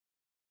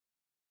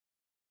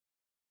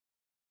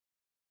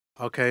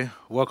Okay,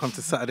 welcome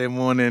to Saturday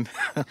morning.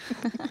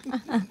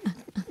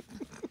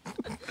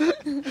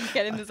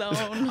 Get in the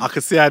zone. I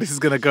can see how this is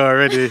gonna go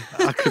already.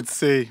 I could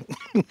see.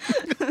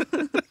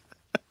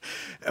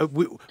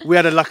 We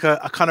had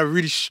a kind of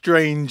really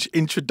strange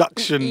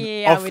introduction Yeah,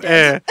 we off did.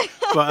 air,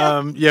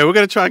 but yeah, we're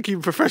gonna try and keep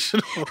it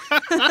professional.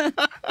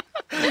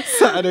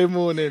 Saturday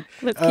morning.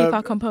 Let's keep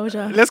our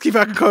composure. Let's keep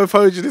our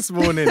composure this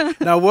morning.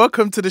 Now,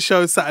 welcome to the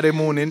show. Saturday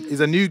morning is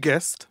a new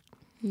guest.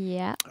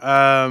 Yeah.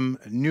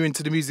 New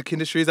into the music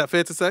industry. Is that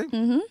fair to say?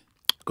 Mm-hmm.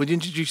 Could you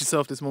introduce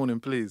yourself this morning,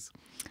 please?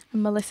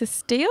 Melissa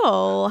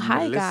Steele.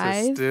 Hi, Melissa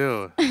guys.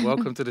 Steele.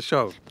 Welcome to the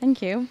show.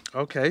 Thank you.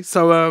 Okay,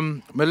 so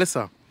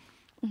Melissa,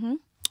 Mm-hmm.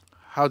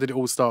 how did it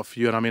all start for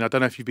you? And I mean, I don't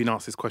know if you've been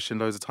asked this question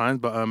loads of times,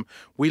 but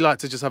we like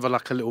to just have a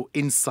little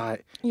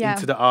insight Yeah.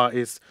 into the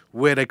artists,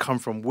 where they come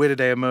from, where did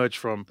they emerge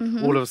from.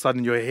 All of a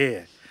sudden, you're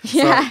here.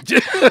 Yeah.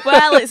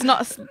 Well,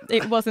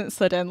 it wasn't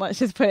sudden. Let's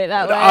just put it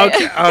that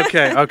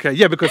way. Okay.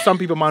 Yeah, because some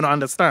people might not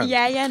understand.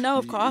 Yeah. No,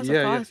 of course.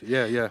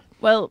 Yeah.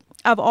 Well,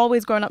 I've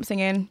always grown up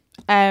singing.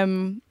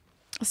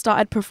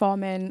 Started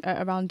performing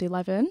at around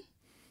 11.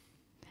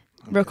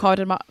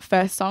 Recorded my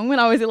first song when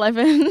I was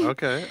 11.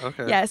 Okay.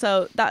 Yeah,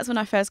 so that's when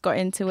I first got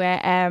into it.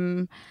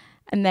 And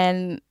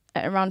then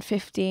at around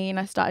 15,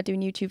 I started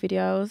doing YouTube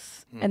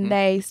videos and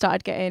they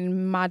started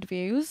getting mad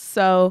views.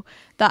 So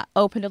that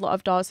opened a lot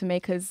of doors for me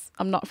because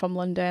I'm not from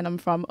London, I'm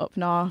from up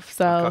north.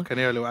 So I can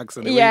hear a little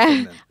accent. Where you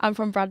from then? I'm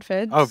from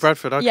Bradford. Oh,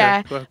 Bradford, okay.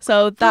 Yeah, Well,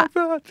 so that,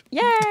 Bradford.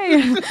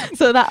 yay!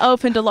 So that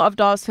opened a lot of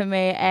doors for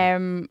me,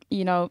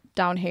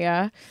 down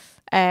here.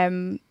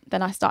 Then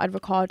I started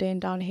recording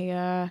down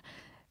here,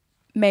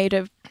 made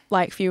a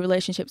few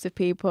relationships with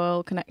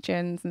people,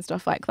 connections and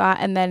stuff like that.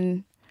 And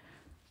then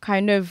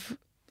kind of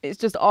it's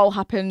just all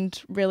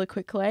happened really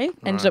quickly.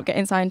 Ended up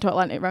getting signed to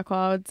Atlantic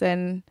Records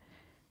and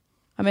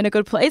I'm in a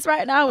good place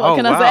right now. What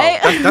can I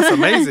say? That's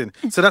amazing.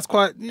 So that's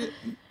quite,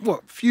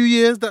 few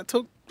years that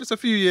took? Just a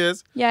few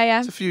years. Yeah.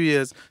 Just a few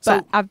years.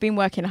 But I've been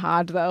working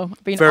hard though.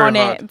 I've been Very on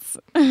hard.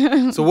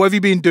 it. So what have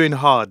you been doing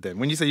hard then?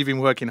 When you say you've been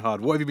working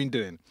hard, what have you been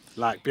doing?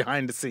 Like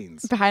behind the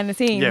scenes? Behind the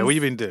scenes. Yeah, what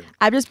have you been doing?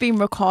 I've just been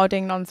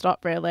recording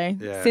non-stop really.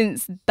 Yeah.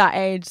 Since that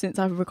age, since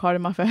I've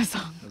recorded my first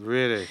song.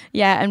 Really?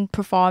 Yeah, and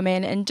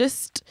performing and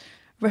just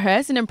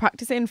rehearsing and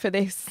practicing for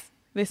this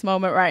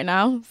moment right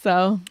now.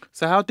 So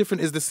how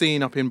different is the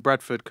scene up in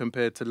Bradford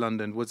compared to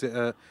London? Was it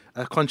a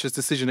conscious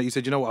decision that you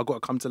said, you know what, I've got to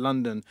come to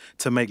London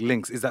to make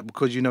links? Is that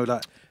because you know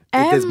that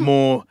there's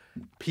more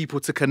people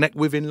to connect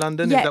with in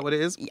London? Yeah, Is that what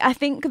it is? I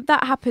think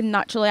that happened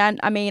naturally.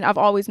 I mean, I've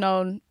always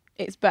known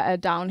it's better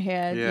down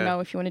here,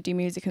 if you want to do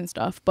music and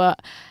stuff.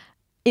 But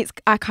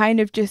I kind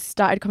of just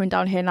started coming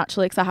down here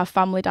naturally because I have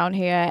family down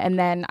here. And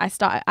then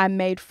I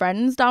made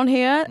friends down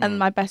here and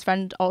my best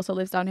friend also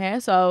lives down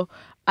here. So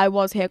I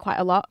was here quite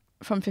a lot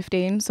from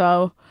 15.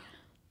 So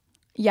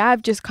yeah,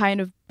 I've just kind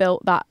of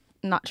built that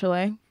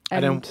naturally.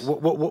 And then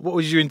what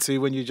was you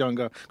into when you were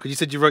younger? Because you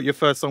said you wrote your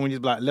first song when you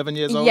were like 11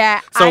 years old.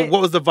 Yeah. So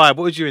what was the vibe?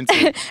 What was you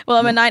into? Well,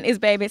 I'm a 90s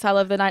baby, so I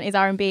love the 90s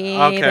R&B, the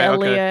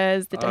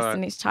Aaliyahs, the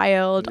Destiny's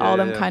Child, all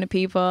them kind of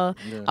people.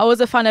 Yeah. I was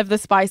a fan of the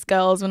Spice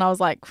Girls when I was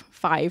like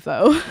 5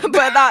 though.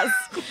 But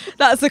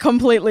that's a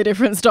completely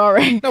different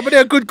story. No, but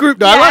they're a good group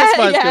though. I like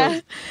Spice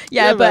Girls.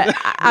 Yeah, but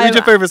who's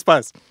your favourite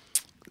Spice?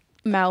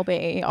 Mel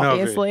B,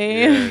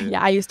 obviously.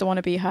 Yeah, I used to want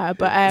to be her.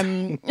 But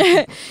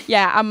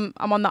yeah, I'm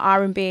on the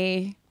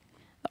R&B,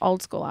 the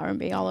old school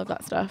R&B, all of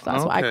that stuff.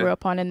 That's what I grew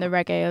up on, in the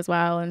reggae as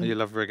well. And you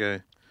love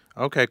reggae.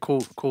 Okay,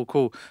 cool.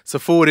 So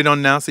forwarding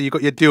on now, so you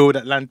got your deal with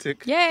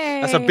Atlantic.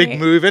 Yeah. That's a big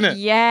move, isn't it?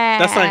 Yeah.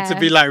 That's something to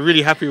be like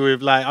really happy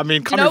with. Like, I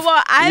mean, you know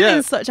what? I'm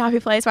in such a happy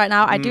place right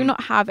now. I do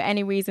not have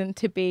any reason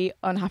to be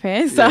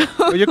unhappy. So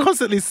well, you're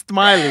constantly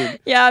smiling.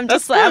 Yeah, I'm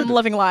just I'm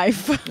living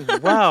life.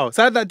 Wow.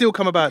 So how did that deal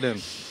come about then?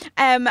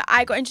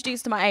 I got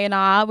introduced to my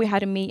A&R. We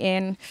had a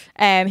meeting.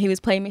 He was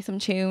playing me some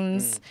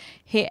tunes.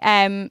 He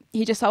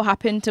just so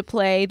happened to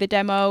play the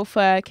demo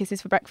for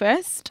Kisses for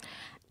Breakfast.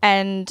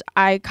 And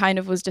I kind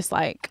of was just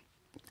like,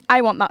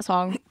 I want that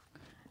song.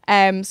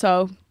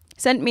 So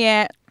sent me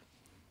it.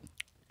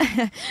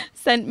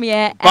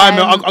 Bye,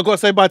 Mel. I've got to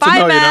say bye to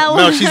Mel. Mel.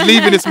 Mel, she's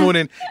leaving this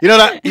morning. You know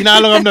how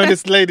long I've known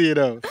this lady,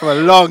 for a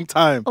long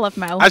time. I love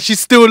Mel. And she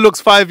still looks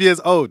 5 years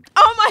old.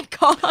 Oh my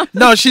God.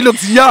 No, she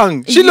looks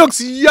young. She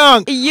looks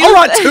young. All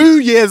right, 2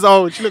 years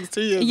old. She looks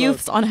 2 years old.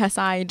 Youth's on her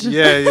side.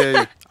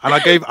 Yeah. And I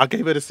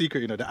gave her the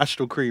secret, the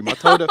Astral Cream. I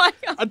told her.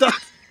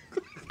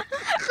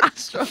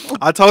 Astral.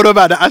 I told her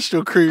about the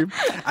Astral Cream,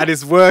 and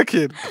it's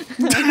working.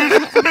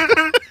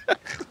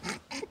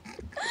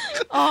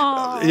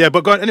 Oh. Yeah,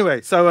 but go on.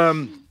 Anyway, so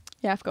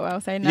yeah, I forgot what I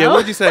was saying now. Yeah, what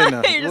did you say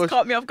now? You just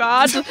caught me off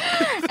guard.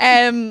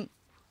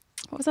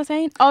 What was I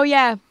saying? Oh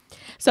yeah.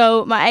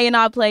 So my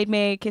A&R played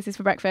me Kisses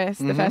for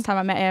Breakfast the first time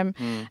I met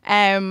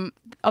him.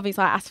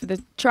 Obviously I asked for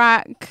the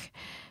track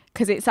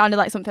because it sounded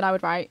like something I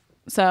would write.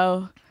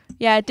 So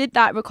yeah, I did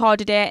that,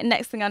 recorded it.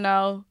 Next thing I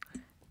know,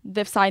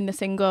 they've signed the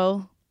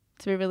single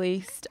to be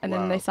released, and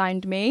then they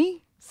signed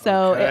me.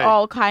 So it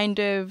all kind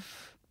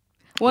of,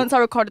 once I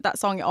recorded that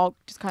song, it all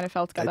just kind of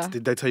fell together.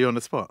 Did they tell you on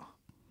the spot?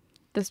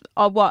 This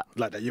or what?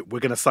 Like that, we're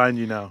gonna sign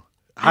you now.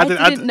 I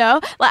didn't know.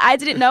 Like I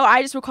didn't know.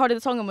 I just recorded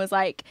the song and was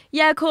like,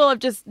 yeah, cool. I've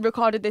just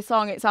recorded this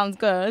song. It sounds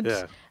good.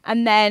 Yeah.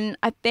 And then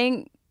I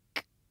think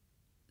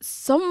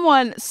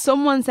someone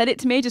said it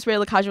to me just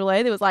really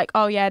casually. They was like,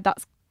 oh yeah,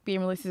 that's being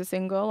released as a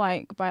single,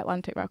 like by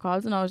Atlantic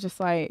Records, and I was just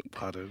like,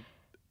 pardon.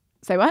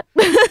 Say what?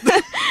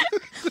 But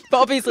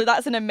obviously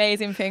that's an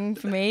amazing thing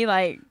for me.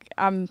 Like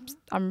I'm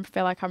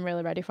feel like I'm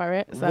really ready for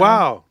it. So.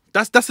 Wow.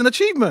 That's an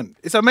achievement.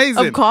 It's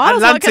amazing. Of course.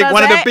 Atlantic,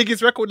 one of the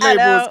biggest record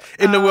labels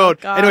in the world.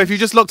 Gosh. Anyway, if you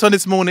just locked on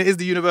this morning, it is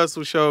the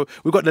Universal Show.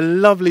 We've got the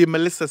lovely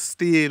Melissa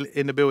Steele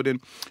in the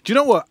building. Do you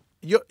know what?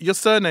 Your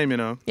surname, you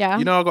know? Yeah.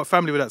 You know I've got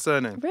family with that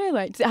surname.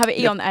 Really? Does it have an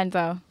E on the end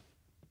though?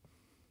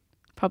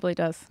 Probably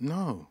does.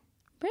 No.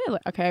 Really?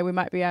 Okay, we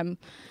might be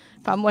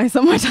family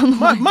somewhere down the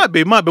line. Might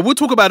be. We'll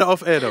talk about it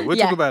off air though. We'll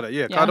talk about it.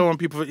 Yeah. Yeah. I don't want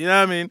people, you know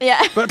what I mean?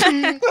 Yeah. But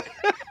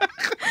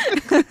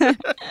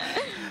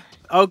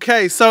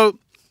okay, so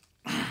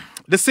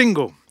the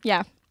single.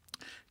 Yeah.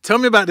 Tell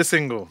me about the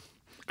single.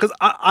 Because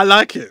I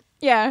like it.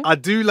 Yeah. I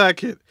do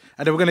like it.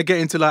 And then we're going to get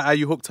into like how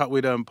you hooked up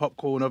with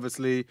Popcorn,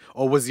 obviously.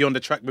 Or was he on the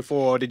track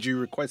before? Or did you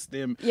request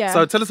him? Yeah.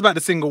 So tell us about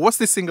the single. What's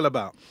this single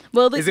about?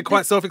 Well, is it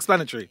quite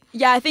self-explanatory?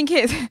 Yeah, I think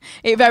it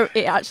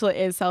actually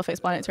is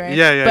self-explanatory.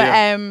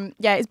 Yeah,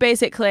 it's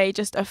basically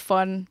just a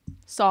fun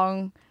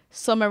song,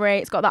 summery.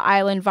 It's got that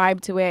island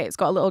vibe to it. It's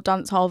got a little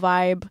dance hall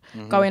vibe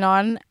going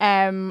on.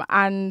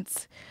 And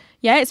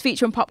yeah, it's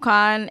featuring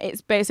Popcorn.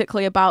 It's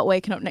basically about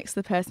waking up next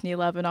to the person you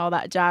love and all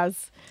that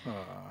jazz.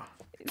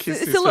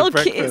 Kisses It's a little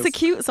for cute. It's a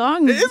cute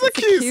song. It is a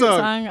cute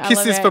song. I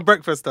Kisses love for it.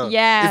 breakfast, though.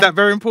 Yeah. Is that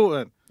very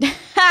important?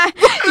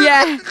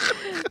 Yeah.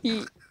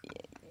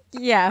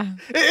 Yeah.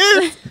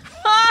 It is.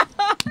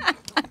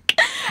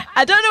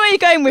 I don't know where you're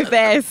going with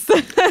this.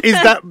 Is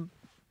that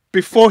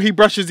before he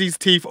brushes his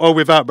teeth or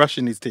without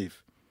brushing his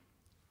teeth?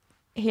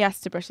 He has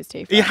to brush his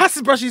teeth. He has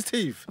to brush his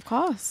teeth. Of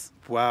course.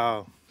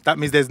 Wow. That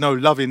means there's no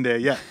love in there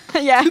yet.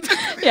 Yeah.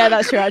 Yeah,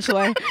 that's true,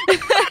 actually.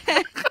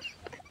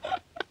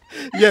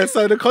 Yeah,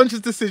 so the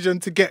conscious decision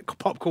to get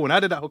Popcorn, how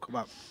did that hook him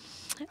up?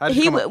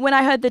 When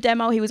I heard the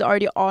demo, he was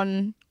already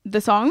on the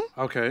song.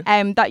 Okay.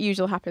 That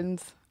usually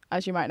happens,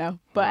 as you might know.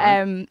 But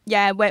Right.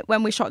 yeah,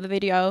 when we shot the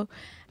video,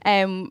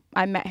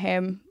 I met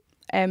him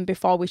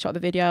before we shot the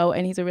video,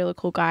 and he's a really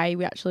cool guy.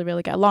 We actually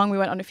really get along. We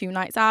went on a few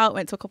nights out,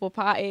 went to a couple of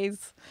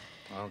parties.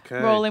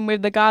 Okay. Rolling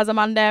with the Gaza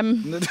man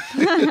dem.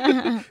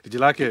 Did you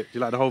like it? Did you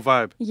like the whole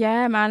vibe?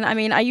 Yeah, man. I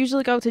mean, I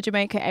usually go to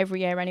Jamaica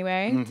every year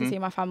anyway to see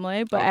my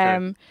family, but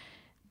Okay.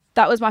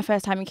 that was my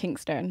first time in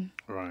Kingston.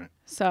 Right.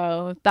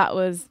 So that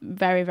was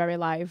very, very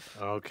live.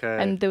 Okay.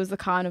 And there was the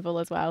carnival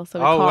as well. So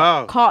we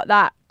wow. caught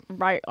that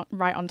right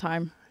on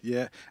time.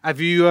 Yeah.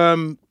 Have you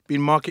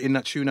been marketing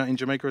that tune out in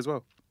Jamaica as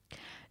well?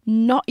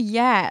 Not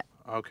yet.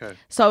 Okay.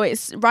 So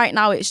right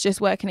now it's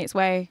just working its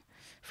way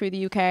through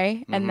the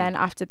UK, and then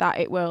after that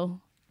it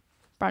will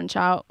branch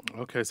out.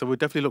 Okay, so we'll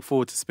definitely look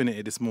forward to spinning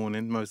it this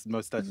morning, most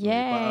definitely.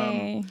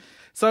 Yay.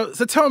 But,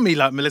 so tell me,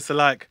 like, Melissa,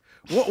 like,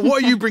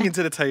 what are you bringing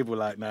to the table,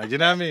 like, now? You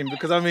know what I mean?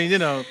 Because I mean, you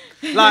know,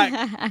 like,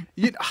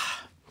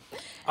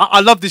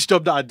 I love this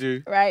job that I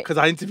do, Right. Because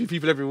I interview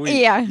people every week.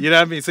 Yeah. You know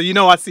what I mean? So you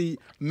know, I see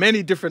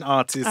many different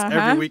artists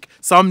every week,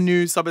 some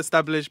new, some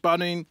established. But I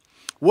mean,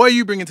 what are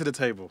you bringing to the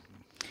table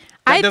that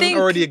I doesn't think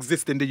already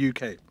exist in the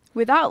UK?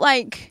 without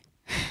like,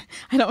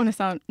 I don't want to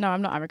sound, no,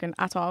 I'm not arrogant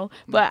at all,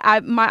 but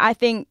I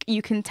think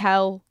you can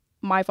tell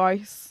my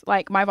voice,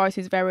 like my voice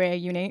is very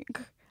unique.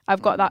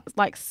 I've got that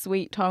like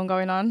sweet tone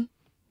going on.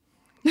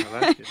 I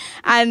like it.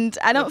 And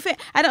I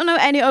don't know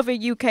any other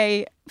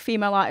UK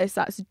female artist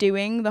that's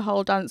doing the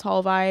whole dance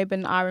hall vibe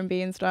and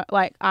R&B and stuff,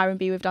 like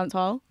R&B with dance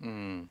hall.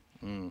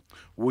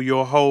 Will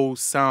your whole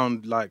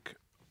sound, like,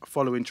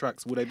 following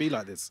tracks, will they be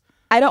like this?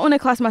 I don't want to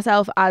class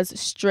myself as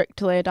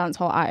strictly a dance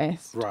hall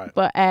artist. Right.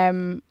 But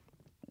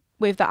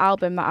with the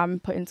album that I'm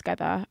putting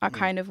together, I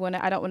kind of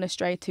I don't want to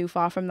stray too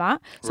far from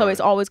that. So Right. it's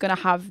always going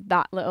to have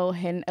that little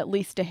hint, at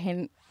least a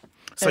hint.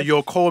 So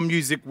your core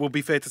music, will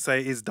be fair to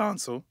say, is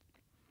dancehall,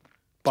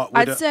 but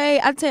I'd say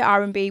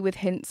R&B with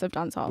hints of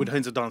dancehall. with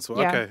hints of dancehall.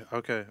 Yeah.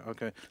 Okay.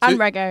 So, And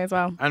reggae as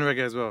well. and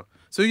reggae as well.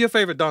 So who's your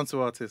favourite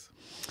dancehall artist?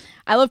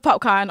 I love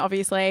Popcorn,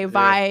 obviously.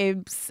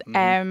 Vibes.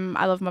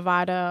 I love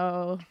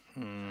Movado.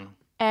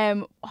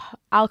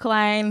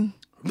 Alkaline.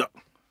 No,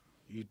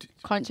 you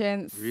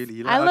Conscience. really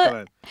you I like love.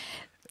 Alkaline?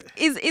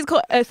 He's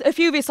cool. A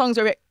few of his songs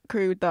are a bit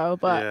crude though,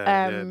 but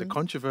Yeah. The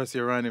controversy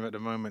around him at the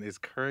moment is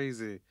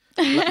crazy.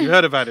 Like, you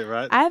heard about it,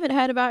 right? I haven't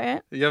heard about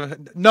it. You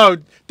haven't, no,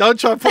 don't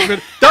try and put me.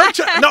 Don't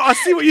try. No, I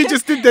see what you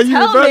just did there. You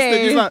Tell reversed me.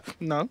 it. He's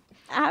like, no,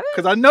 I haven't.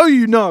 because I know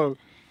you know.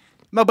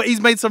 No, but he's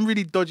made some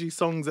really dodgy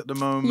songs at the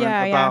moment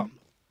Yeah, about.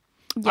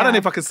 yeah. I don't know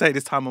if I can say it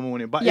this time of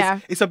morning, but Yeah.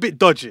 it's a bit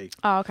dodgy.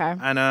 Oh, okay.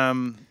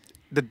 And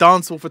the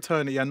dancehall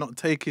fraternity are not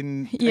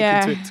taking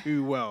Yeah. to it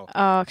too well.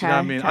 Oh, Do okay. you know what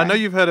I mean? I okay. know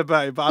you've heard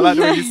about it, but I like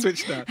the way you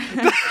switched that.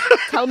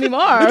 Tell me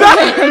more.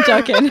 I'm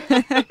joking.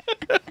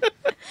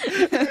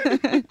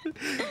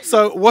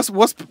 So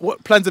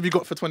what plans have you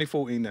got for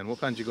 2014 then? What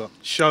plans you got?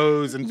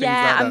 Shows and things like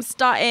that? Yeah, I'm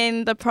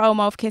starting the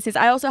promo of Kisses.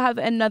 I also have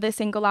another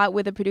single out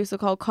with a producer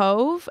called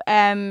Cove.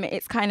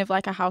 It's kind of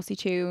like a housey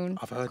tune.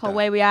 I've heard called that.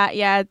 Where We At.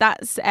 Yeah,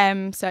 that's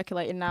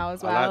circulating now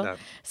as well. I like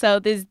that. So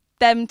there's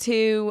them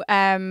two.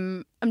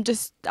 I've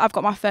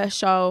got my first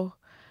show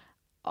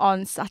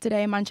on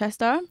Saturday in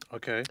Manchester.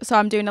 Okay. So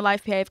I'm doing a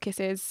live PA of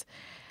Kisses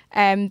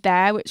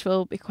there, which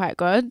will be quite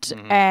good.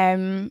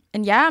 Mm-hmm.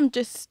 And yeah, I'm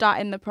just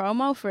starting the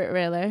promo for it,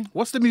 really.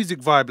 What's the music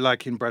vibe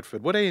like in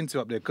Bradford? What are they into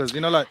up there? Because,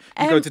 like,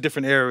 you go to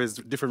different areas,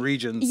 different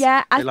regions.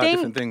 Yeah, they like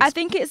different things. I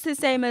think it's the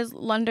same as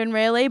London,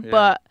 really. Yeah.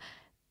 But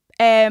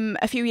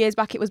a few years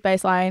back, it was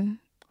baseline.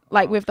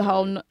 Like with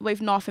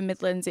North and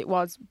Midlands, it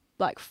was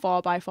like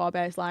 4x4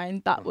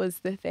 baseline. That was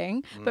the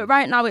thing. But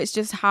right now, it's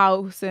just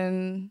house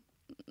and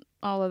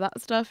all of that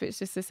stuff. It's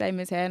just the same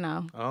as here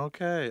now.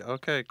 Okay,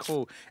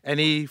 cool.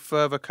 Any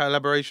further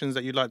collaborations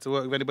that you'd like to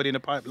work with? Anybody in the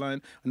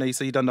pipeline? I know you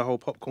say you've done the whole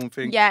popcorn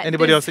thing. Yeah.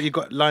 Anybody else that you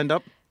got lined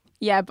up?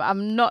 Yeah, but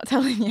I'm not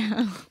telling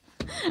you.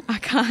 I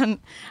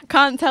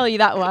can't tell you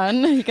that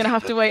one. You're gonna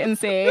have to wait and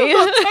see.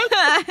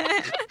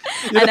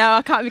 I know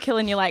I can't be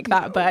killing you like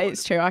that, but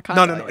it's true. I can't.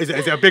 No. Is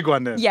it a big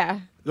one then? Yeah.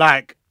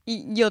 Like.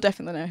 You'll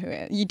definitely know who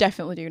it is. You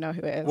definitely do know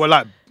who it is. Well,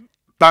 like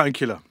Bounty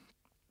Killer.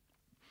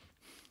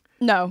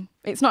 No,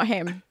 it's not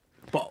him.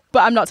 But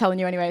I'm not telling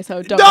you anyway,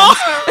 so don't. No!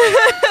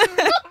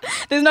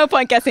 There's no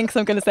point guessing because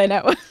I'm going to say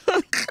no.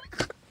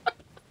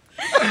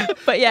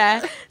 But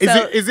yeah.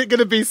 Is it going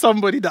to be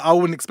somebody that I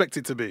wouldn't expect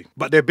it to be,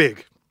 but they're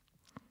big?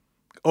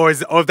 Or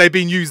have they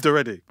been used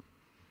already?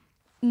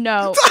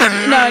 No.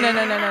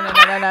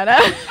 No.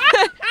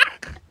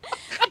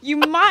 You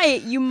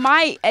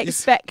might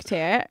expect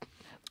it,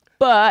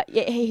 but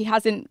he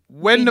hasn't.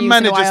 When the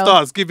manager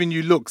starts giving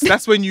you looks,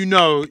 that's when you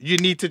know you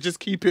need to just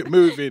keep it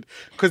moving.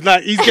 Because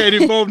like he's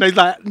getting involved and he's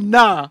like,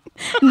 nah.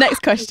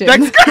 Next question.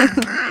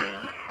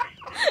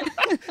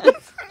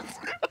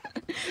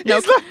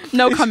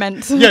 No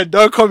comment. Yeah,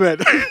 no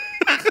comment.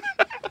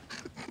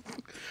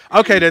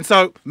 Okay then,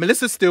 so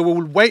Melissa Steele,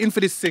 we're waiting for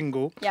this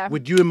single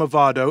with you and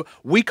Mavado.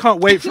 We can't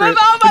wait for it.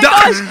 Oh my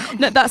gosh!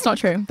 No, that's not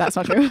true. That's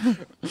not true.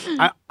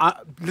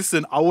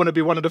 Listen, I want to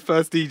be one of the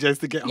first DJs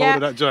to get hold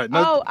of that joint.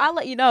 No, oh, I'll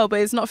let you know,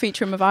 but it's not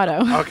featuring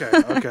Mavado.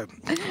 Okay.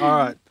 All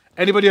right.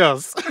 Anybody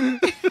else?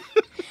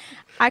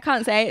 I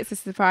can't say. It's a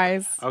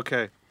surprise.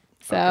 Okay.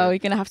 So you're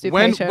going to have to be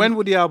patient. When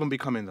would the album be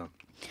coming though?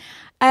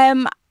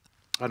 And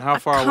how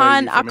far away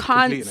are you from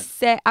completing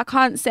it? I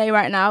can't say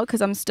right now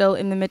because I'm still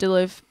in the middle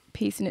of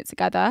piecing it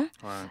together.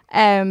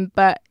 Right.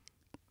 But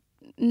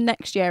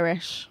next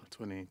year-ish.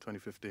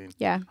 2015.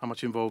 Yeah. How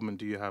much involvement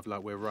do you have?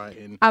 Like we're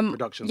writing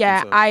productions.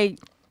 Yeah,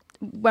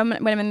 when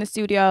I'm in the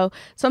studio,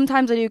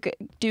 sometimes I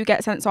do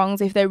get sent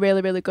songs. If they're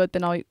really, really good,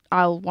 then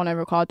I'll want to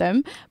record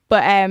them.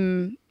 But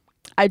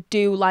I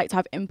do like to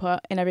have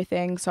input in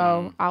everything.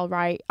 So I'll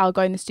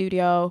go in the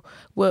studio.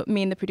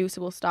 Me and the producer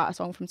will start a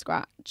song from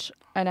scratch,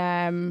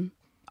 and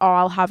or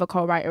I'll have a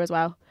co-writer as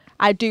well.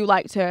 I do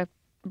like to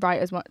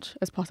write as much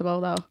as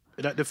possible though.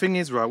 The thing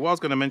is, right, what I was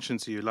going to mention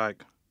to you,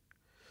 like,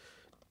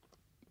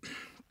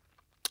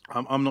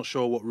 I'm not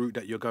sure what route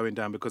that you're going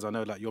down because I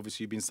know, like,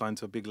 you've been signed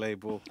to a big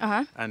label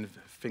and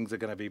things are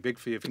going to be big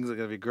for you. Things are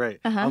going to be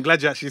great. I'm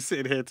glad you're actually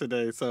sitting here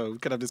today so we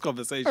can have this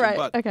conversation. Right,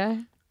 but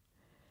okay.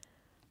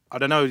 I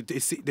don't know, there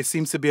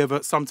seems to be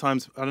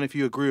sometimes, I don't know if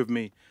you agree with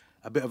me,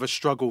 a bit of a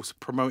struggle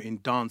promoting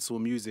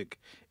dancehall music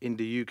in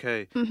the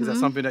UK. Is that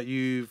something that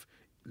you've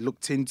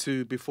looked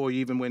into before you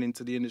even went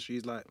into the industry?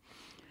 Is like,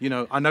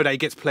 I know that it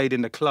gets played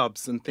in the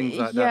clubs and things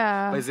like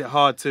that. But is it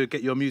hard to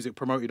get your music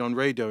promoted on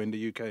radio in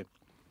the UK?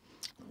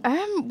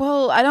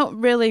 Well, I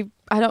don't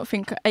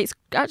think it's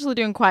actually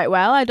doing quite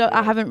well.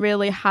 I haven't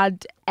really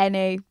had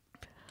any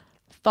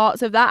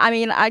thoughts of that. I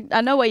mean,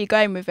 I know where you're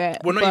going with it.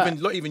 Well,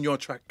 not even your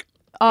track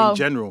in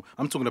general.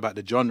 I'm talking about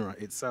the genre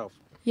itself.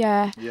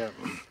 Yeah. Yeah.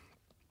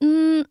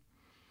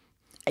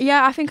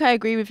 Yeah, I think I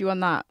agree with you on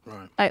that.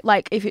 Right.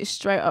 Like if it's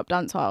straight up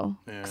dancehall.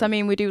 Because I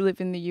mean, we do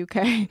live in the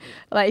UK.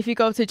 Like if you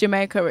go to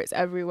Jamaica, it's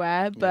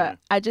everywhere. But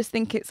I just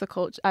think it's a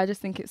culture. I just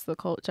think it's the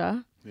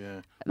culture.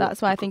 Yeah.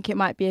 That's why I think it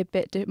might be a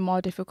bit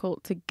more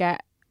difficult to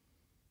get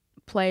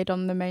played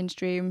on the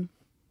mainstream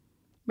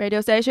radio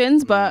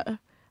stations. But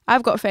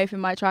I've got faith in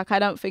my track. I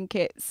don't think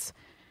it's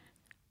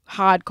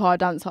hardcore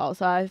dancehall,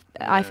 so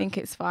I think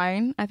it's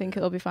fine. I think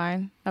it'll be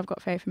fine. I've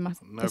got faith in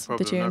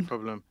the tune. No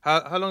problem.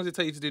 How long does it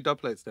take you to do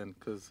dub plates then?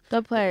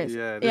 Dub plates?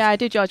 Yeah, I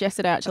did yours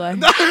yesterday actually.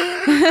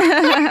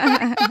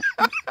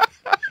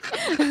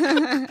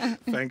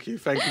 Thank you.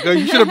 Girl,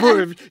 you should have brought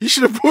it. You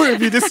should have brought it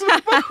with you this.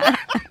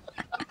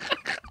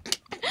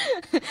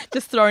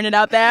 Just throwing it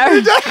out there.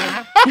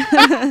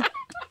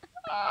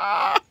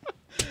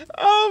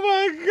 Oh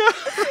my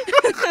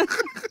god.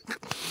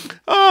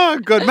 Oh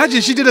god! Imagine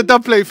she did a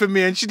dub plate for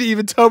me and she didn't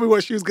even tell me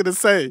what she was gonna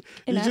say.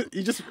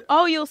 You just.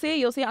 Oh, you'll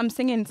see. I'm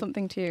singing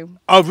something too.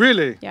 Oh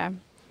really? Yeah.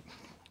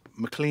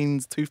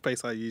 McLean's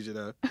toothpaste I use,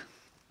 You're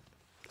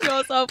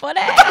so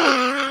funny.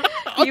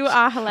 You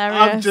are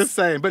hilarious. I'm just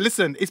saying. But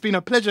listen, it's been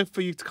a pleasure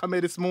for you to come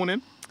here this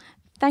morning.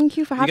 Thank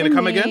you for having me. You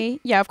gonna come again?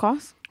 Yeah, of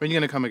course. When are you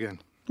gonna come again?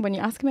 When you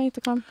ask me to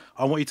come.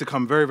 I want you to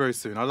come very, very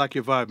soon. I like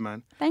your vibe,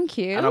 man. Thank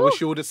you. And I wish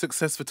you all the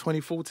success for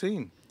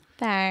 2014.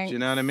 Thanks. Do you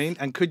know what I mean?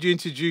 And could you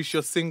introduce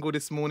your single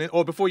this morning?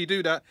 Or before you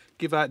do that,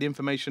 give out the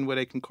information where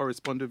they can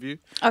correspond with you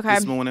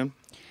this morning.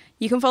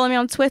 You can follow me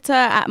on Twitter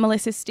at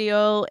Melissa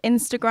Steele,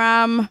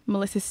 Instagram,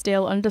 Melissa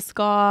Steele _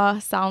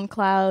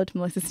 SoundCloud,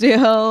 Melissa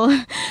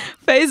Steele,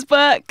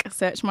 Facebook,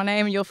 search my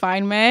name and you'll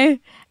find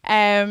me.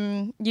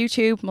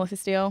 YouTube, Melissa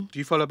Steele. Do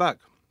you follow back?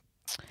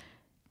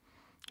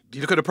 Do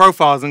you look at the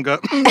profiles and go...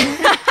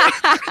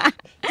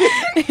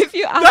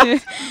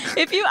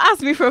 If you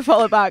ask me for a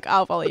follow back,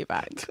 I'll follow you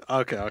back.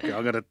 Okay.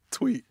 I'm going to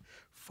tweet,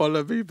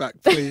 follow me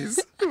back, please.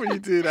 When you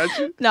do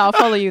that. No, I'll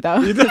follow you though.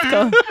 Let's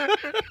go.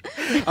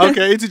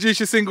 Okay, introduce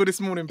your single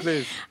this morning,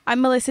 please. I'm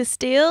Melissa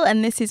Steele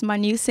and this is my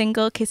new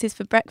single, Kisses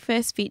for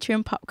Breakfast,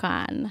 featuring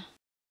Popcorn.